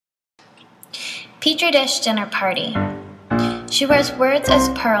Petri dish dinner party. She wears words as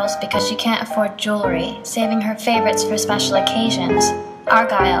pearls because she can't afford jewelry, saving her favorites for special occasions.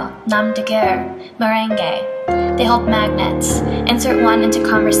 Argyle, nom de guerre, merengue. They hold magnets. Insert one into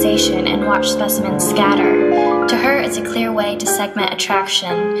conversation and watch specimens scatter. To her, it's a clear way to segment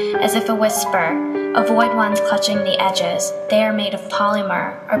attraction, as if a whisper. Avoid ones clutching the edges. They are made of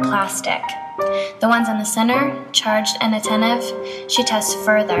polymer or plastic. The ones in the center, charged and attentive, she tests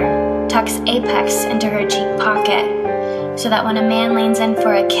further, tucks apex into her cheek pocket, so that when a man leans in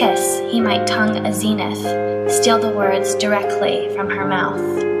for a kiss, he might tongue a zenith, steal the words directly from her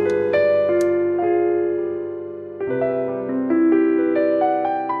mouth.